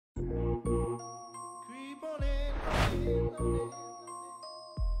DJ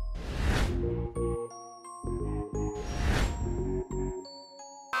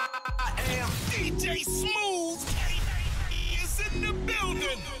Smoove is in the building.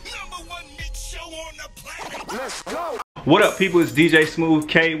 #1 mix show on the planet. Let's go. What up, people? It's DJ Smoove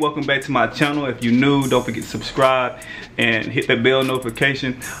K. Welcome back to my channel. If you're new, don't forget to subscribe and hit that bell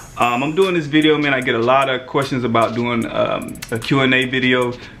notification. I'm doing this video, man. I get a lot of questions about doing a Q&A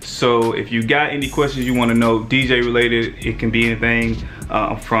video. So if you got any questions you want to know, DJ related, it can be anything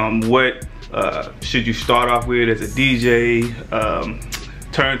from what should you start off with as a DJ,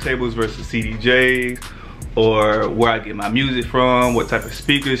 turntables versus CDJs, or where I get my music from, what type of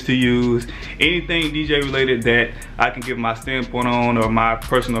speakers to use, anything DJ related that I can give my standpoint on or my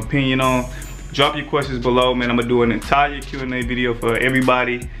personal opinion on. Drop your questions below, man. I'm gonna do an entire Q&A video for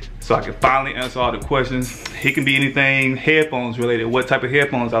everybody so I can finally answer all the questions. It can be anything headphones related, what type of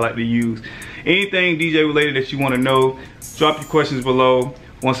headphones I like to use, anything DJ related that you want to know. Drop your questions below.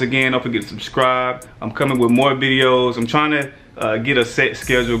 Once again, don't forget to subscribe. I'm coming with more videos. I'm trying to get a set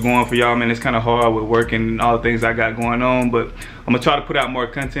schedule going for y'all, man. It's kind of hard with working and all the things I got going on, but I'm gonna try to put out more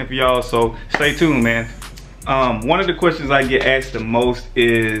content for y'all, so stay tuned, man. One of the questions I get asked the most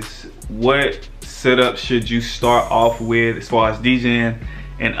is what setup should you start off with as far as DJing?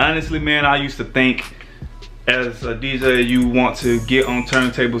 And honestly, man, I used to think as a DJ you want to get on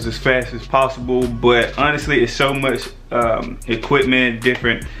turntables as fast as possible, but honestly it's so much equipment,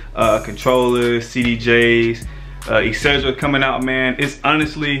 different controllers, CDJs, etc. coming out, man. It's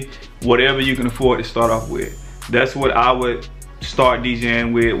honestly whatever you can afford to start off with. That's what I would start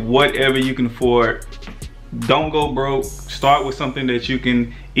DJing with, whatever you can afford. Don't go broke. Start with something that you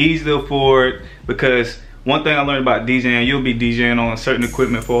can easily afford, because one thing I learned about DJing, you'll be DJing on certain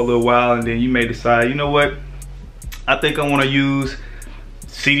equipment for a little while and then you may decide, you know what, I think I want to use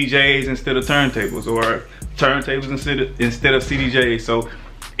CDJs instead of turntables, or turntables instead of CDJs. So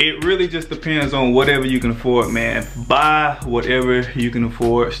it really just depends on whatever you can afford, man. Buy whatever you can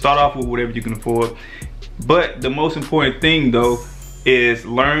afford. Start off with whatever you can afford. But the most important thing though is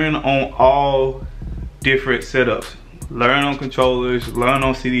learn on all different setups. Learn on controllers, learn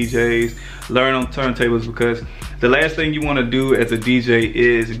on CDJs, learn on turntables, because the last thing you want to do as a DJ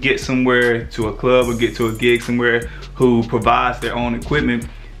is get somewhere to a club or get to a gig somewhere who provides their own equipment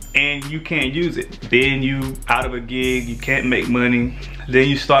and you can't use it. Then you out of a gig, you can't make money. Then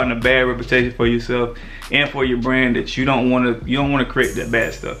you starting a bad reputation for yourself and for your brand that you don't want to create that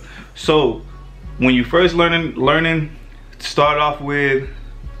bad stuff. So when you first learning, start off with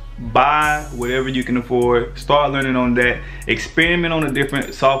buy whatever you can afford. Start learning on that. Experiment on the different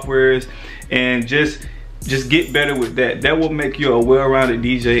softwares and just get better with that. That will make you a well-rounded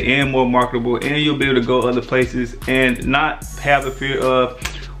DJ and more marketable, and you'll be able to go other places and not have the fear of,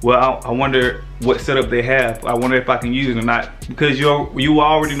 well, I wonder what setup they have. I wonder if I can use it or not, because you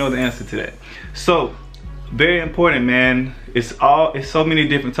already know the answer to that. So very important, man. It's so many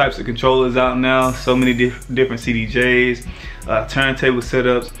different types of controllers out now, so many different CDJs, turntable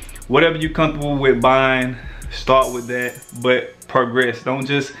setups. Whatever you're comfortable with buying, start with that, but progress. Don't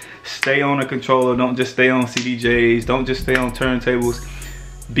just stay on a controller, don't just stay on CDJs, don't just stay on turntables.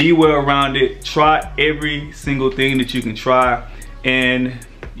 Be well-rounded. Try every single thing that you can try, and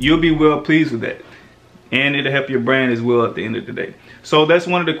you'll be well pleased with that, and it'll help your brand as well at the end of the day. So that's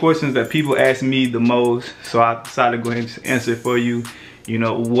one of the questions that people ask me the most, so I decided to go ahead and answer it for you. You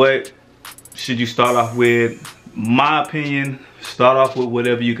know, what should you start off with? My opinion, start off with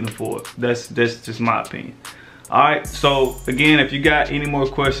whatever you can afford. That's just my opinion. All right, so again, if you got any more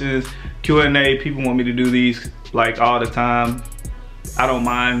questions, Q&A, people want me to do these like all the time, I don't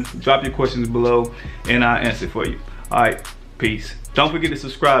mind. Drop your questions below and I'll answer for you. All right, peace. Don't forget to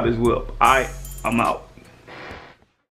subscribe as well. All right, I'm out.